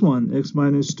for this one, x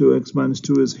minus 2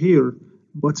 is here.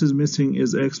 What is missing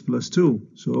is x plus 2.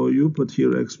 So you put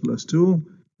here x plus 2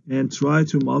 and try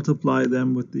to multiply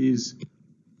them with these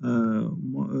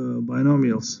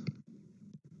binomials.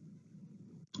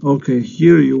 Okay,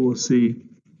 here you will see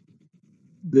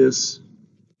this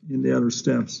in the other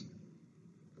steps.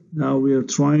 Now we are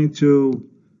trying to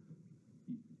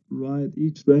write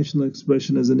each rational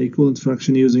expression as an equivalent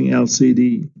fraction using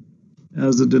LCD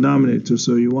as the denominator.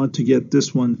 So you want to get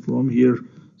this one from here.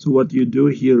 So what you do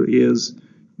here is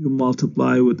you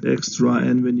multiply with extra,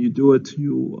 and when you do it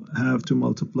you have to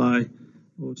multiply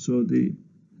also the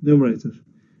numerator.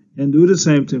 And do the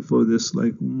same thing for this,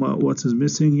 like what is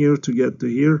missing here to get to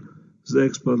here is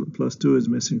x plus 2 is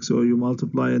missing, so you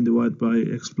multiply and divide by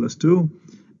x plus 2,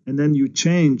 and then you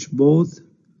change both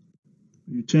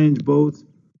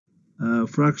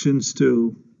fractions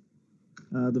to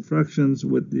the fractions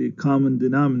with the common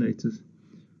denominator.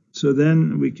 So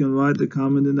then we can write the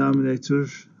common denominator,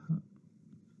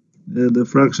 the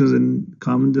fractions in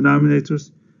common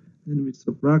denominators, then we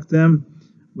subtract them.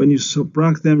 When you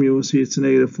subtract them, you will see it's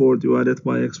 -4 divided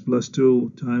by x plus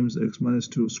 2 times x minus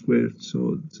 2 squared.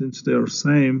 So since they are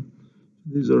same,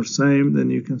 these are same, then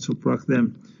you can subtract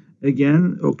them.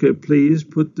 Again, okay, please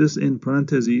put this in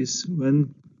parentheses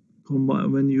when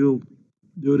you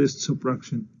do this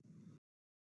subtraction.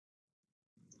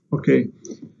 Okay,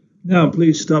 now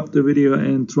please stop the video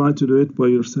and try to do it by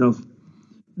yourself.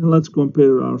 And let's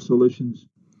compare our solutions.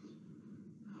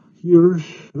 Here,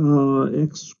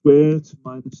 x squared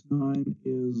minus 9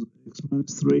 is x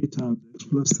minus 3 times x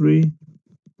plus 3.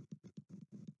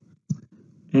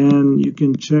 And you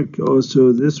can check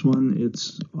also this one,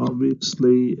 it's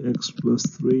obviously x plus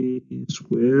 3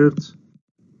 squared.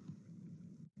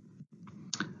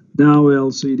 Now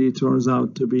LCD turns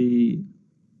out to be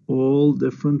all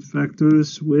different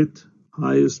factors with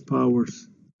highest powers.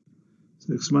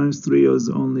 So x minus 3 is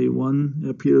only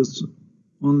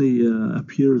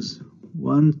appears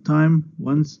one time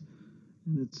once,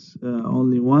 and it's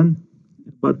only 1.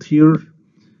 But here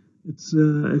it's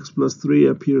x plus 3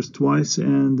 appears twice,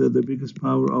 and the biggest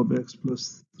power of x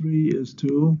plus 3 is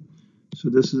 2. So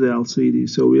this is LCD.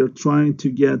 So we are trying to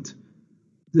get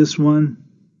this one.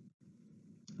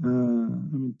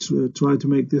 Try to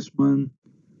make this one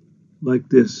like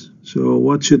this. So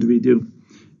what should we do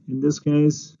in this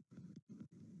case?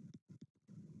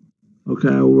 Okay,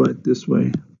 I will write this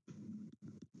way.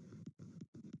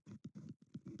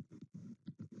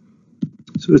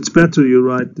 So it's better you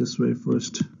write this way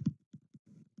first.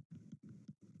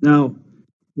 Now,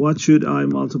 what should I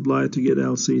multiply to get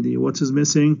LCD? What is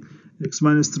missing? X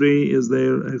minus 3 is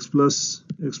there, x plus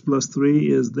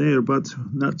 3 is there, but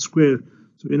not square.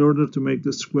 So in order to make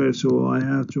this square, so I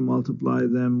have to multiply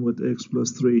them with x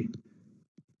plus 3.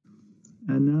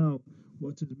 And now,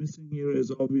 what is missing here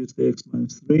is obviously x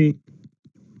minus 3.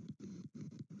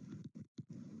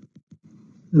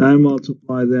 And I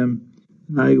multiply them,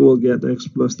 and I will get x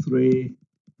plus 3.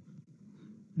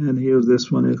 And here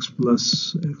this one, x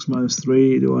minus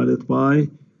 3 divided by,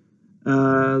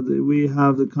 we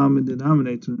have the common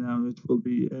denominator now. It will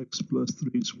be x plus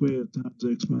 3 squared times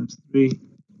x minus 3.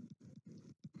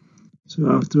 So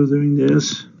after doing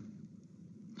this,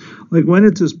 like when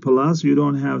it is plus, you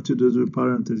don't have to do the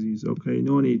parentheses, okay,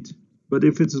 no need. But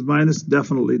if it is minus,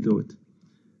 definitely do it.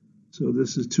 So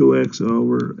this is 2x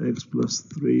over x plus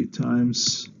 3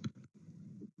 times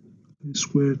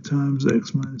squared times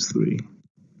x minus 3.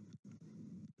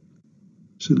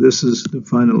 So this is the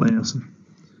final answer.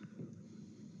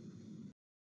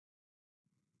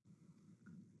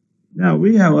 Now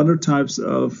we have other types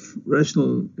of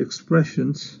rational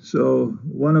expressions. So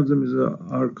one of them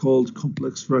are called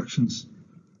complex fractions.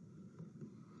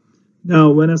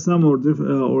 Now when a sum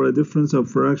or a difference of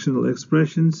fractional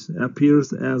expressions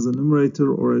appears as a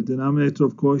numerator or a denominator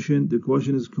of quotient, the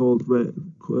quotient is called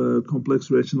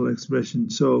complex rational expression.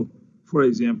 So for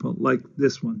example, like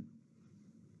this one.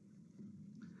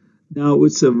 Now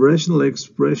it's a rational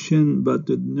expression, but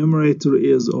the numerator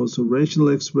is also rational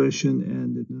expression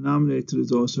and the denominator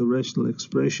is also rational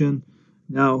expression.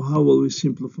 Now how will we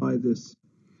simplify this?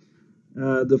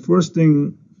 The first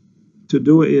thing to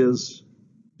do is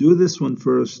do this one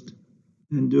first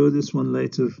and do this one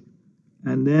later,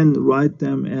 and then write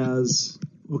them as,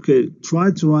 okay,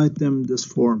 try to write them this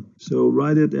form. So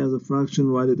write it as a fraction,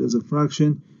 write it as a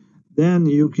fraction. Then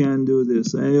you can do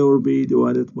this, a over b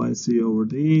divided by c over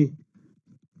d,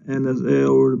 and as a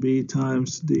over b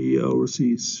times d over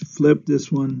c. Flip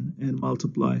this one and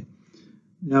multiply.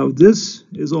 Now this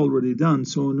is already done,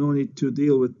 so no need to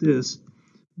deal with this.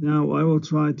 Now I will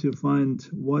try to find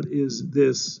what is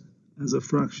this as a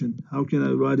fraction. How can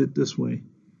I write it this way?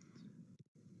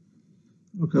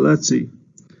 Okay, let's see.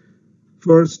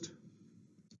 First,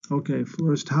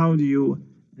 how do you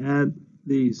add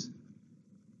these?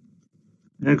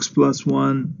 X plus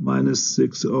 1 minus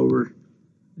 6 over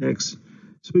x.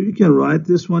 So you can write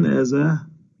this one as a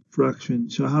fraction.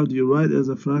 So how do you write as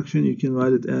a fraction? You can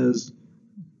write it as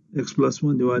x plus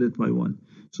 1 divided by 1.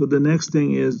 So the next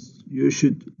thing is you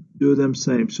should do them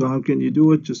same. So how can you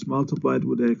do it? Just multiply it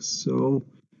with x. So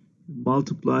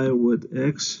multiply with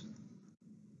x.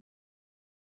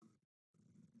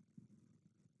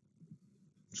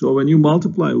 So when you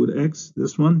multiply with x,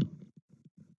 this one,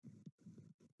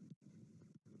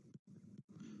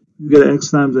 you get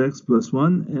x times x plus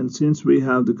 1, and since we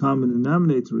have the common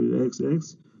denominator x,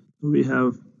 we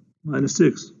have minus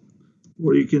 6.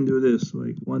 Or you can do this,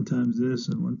 like 1 times this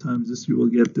and 1 times this, you will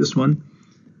get this one.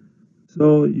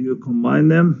 So you combine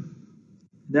them.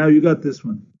 Now you got this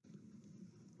one.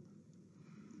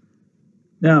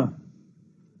 Now,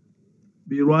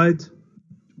 be right,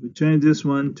 we change this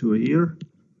one to a here.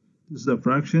 This is a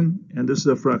fraction, and this is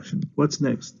a fraction. What's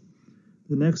next?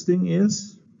 The next thing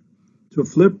is to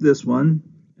flip this one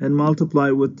and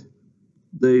multiply with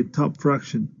the top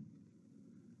fraction.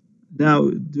 Now,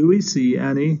 do we see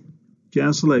any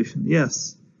cancellation?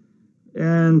 Yes.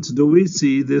 And do we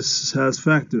see this has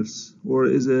factors, or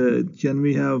is it? Can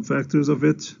we have factors of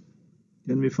it?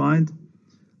 Can we find?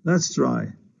 Let's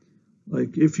try.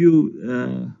 Like if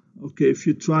you if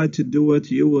you try to do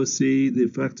it, you will see the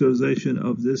factorization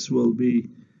of this will be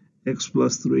x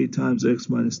plus 3 times x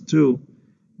minus 2.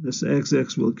 This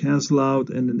x will cancel out,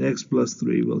 and then x plus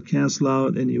 3 will cancel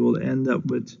out, and you will end up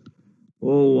with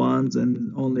all ones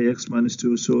and only x minus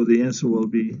 2. So the answer will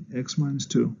be x minus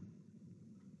 2.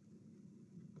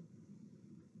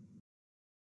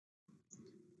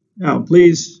 Now,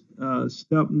 please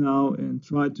stop now and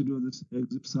try to do this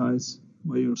exercise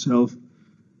by yourself.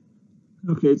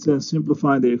 Okay, it says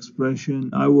simplify the expression.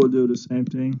 I will do the same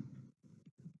thing.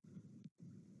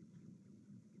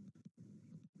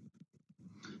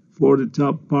 For the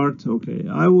top part, okay,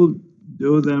 I will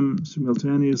do them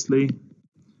simultaneously.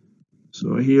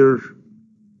 So here,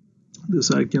 this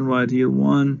I can write here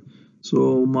 1.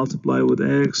 So multiply with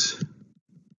x.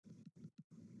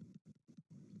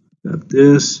 Got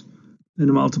this.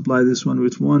 And multiply this one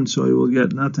with 1. So you will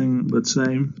get nothing but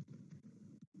same.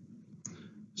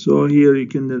 So here you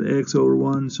can get x over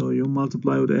 1, so you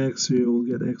multiply with x, so you will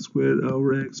get x squared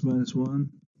over x minus 1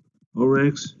 over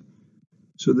x.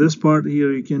 So this part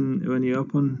here, you can, when you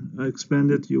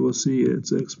expand it, you will see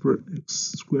it's x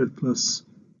squared plus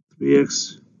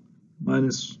 3x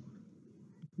minus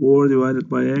 4 divided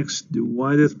by x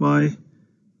divided by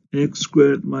x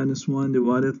squared minus 1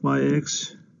 divided by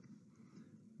x.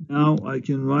 Now I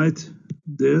can write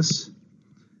this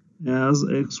as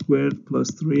x squared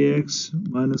plus 3x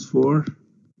minus 4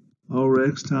 over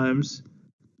x times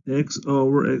x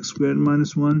over x squared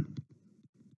minus 1.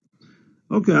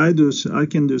 Okay, I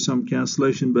can do some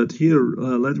cancellation, but here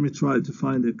let me try to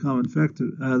find a common factor,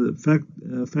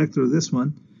 factor this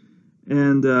one.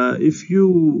 And if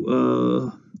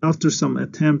you after some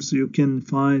attempts, you can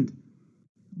find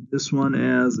this one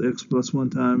as x plus 1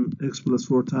 times x plus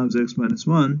 4 times x minus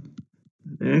 1.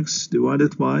 X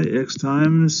divided by x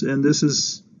times, and this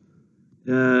is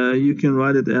you can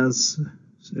write it as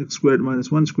x squared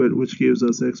minus 1 squared, which gives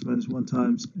us x minus 1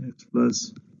 times x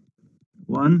plus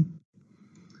 1.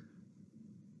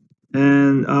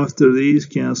 And after these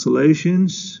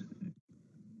cancellations,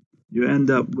 you end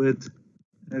up with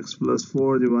x plus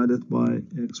 4 divided by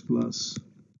x plus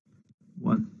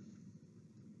 1.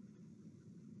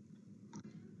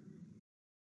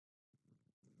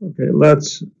 Okay,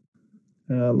 let's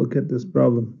look at this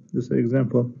problem, this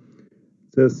example.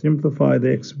 It says simplify the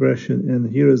expression, and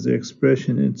here is the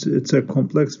expression. It's a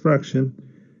complex fraction.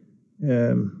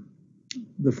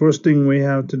 The first thing we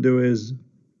have to do is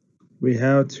we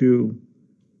have to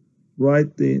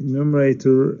write the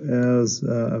numerator as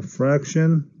a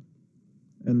fraction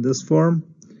in this form,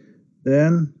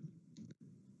 then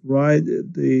write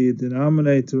the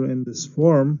denominator in this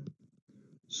form.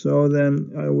 So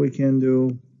then we can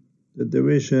do the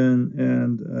division,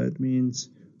 and it means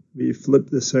we flip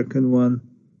the second one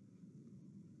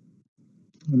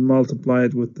and multiply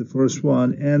it with the first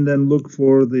one, and then look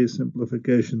for the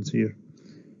simplifications here.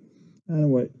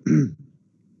 Anyway,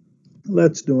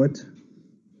 let's do it.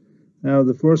 Now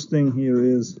the first thing here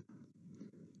is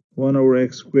 1 over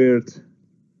x squared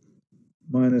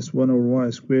minus 1 over y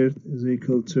squared is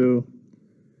equal to,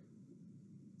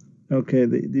 okay,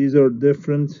 these are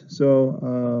different,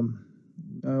 so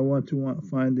I want to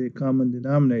find the common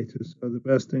denominator. So the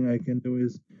best thing I can do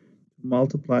is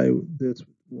multiply this with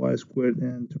y squared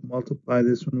and to multiply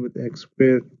this one with x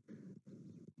squared.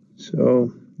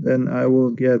 So then I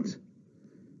will get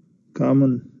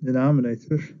common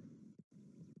denominator.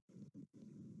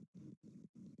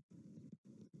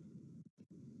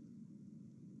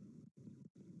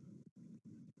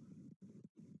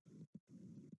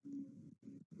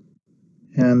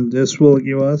 And this will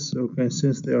give us, okay,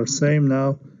 since they are same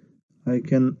now, I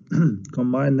can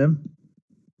combine them.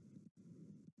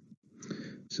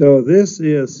 So this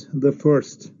is the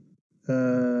first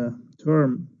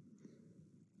term.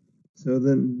 So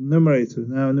the numerator,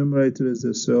 now numerator is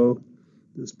this, so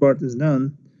this part is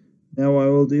done. Now I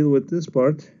will deal with this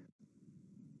part.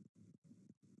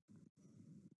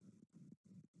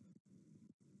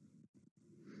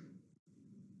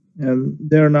 And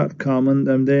they're not common,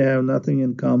 and they have nothing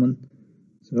in common.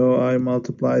 So I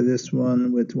multiply this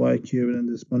one with y cubed and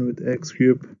this one with x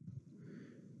cubed.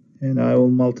 And I will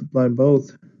multiply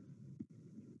both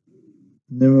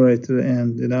numerator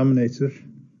and denominator.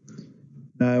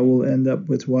 Now I will end up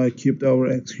with y cubed over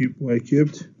x cubed y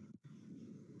cubed.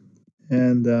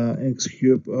 And x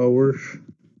cubed over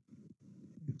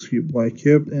x cubed y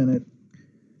cubed. And it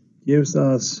gives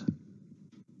us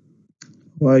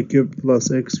y cubed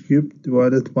plus x cubed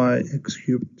divided by x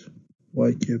cubed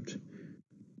y cubed.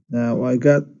 Now I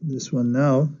got this one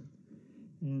now,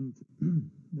 and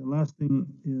the last thing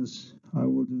is I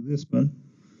will do this one.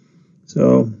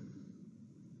 So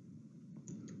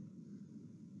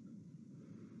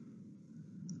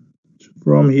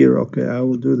from here, okay, I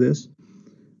will do this,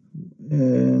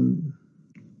 and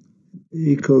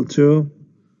equal to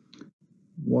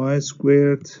y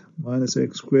squared minus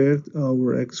x squared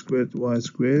over x squared y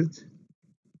squared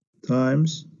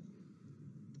times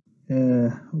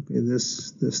okay,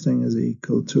 this thing is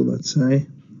equal to, let's say,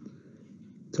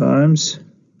 times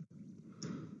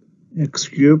x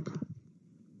cubed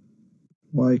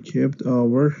y cubed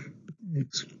over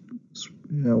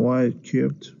y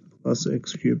cubed plus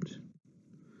x cubed.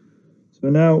 So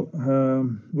now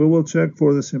we will check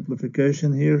for the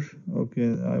simplification here.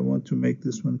 Okay, I want to make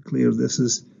this one clear. This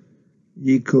is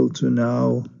equal to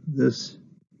now this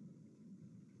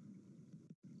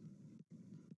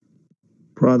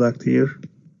product here.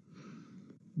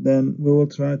 Then we will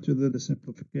try to do the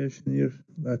simplification here.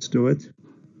 Let's do it.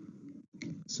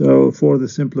 So for the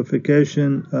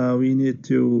simplification, we need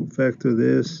to factor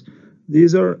this.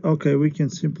 These are, okay, we can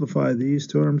simplify these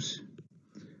terms,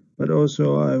 but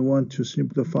also I want to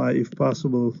simplify, if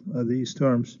possible, these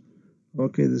terms.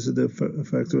 Okay, this is the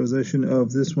factorization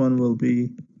of this one will be,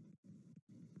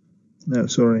 no,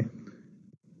 sorry,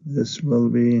 this will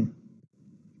be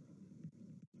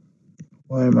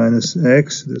y minus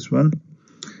x, this one,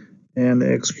 and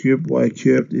x cubed y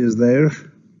cubed is there,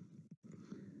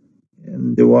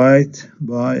 and divide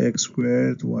by x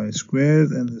squared y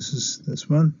squared, and this is this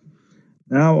one.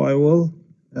 Now I will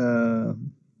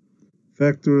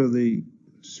factor the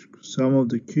sum of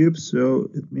the cubes, so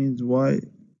it means y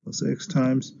plus x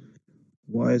times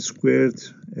y squared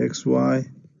xy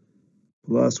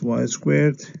plus y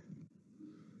squared.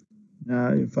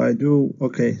 Now if I do,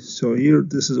 okay, so here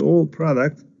this is all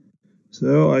product,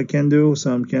 so I can do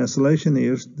some cancellation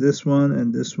here. This one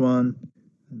and this one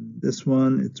and this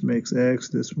one, it makes x,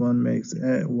 this one makes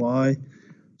y.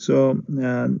 So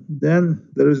then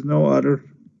there is no other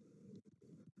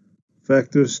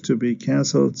factors to be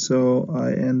cancelled, so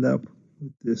I end up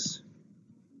with this.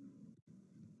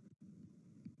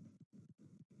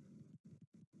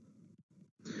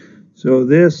 So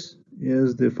this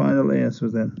is the final answer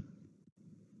then.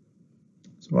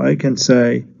 So I can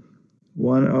say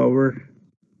 1 over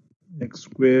x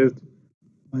squared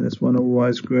minus 1 over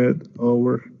y squared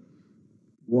over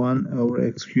 1 over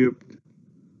x cubed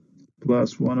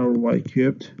plus 1 over y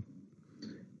cubed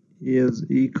is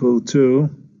equal to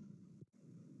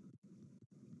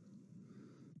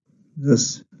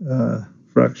this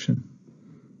fraction.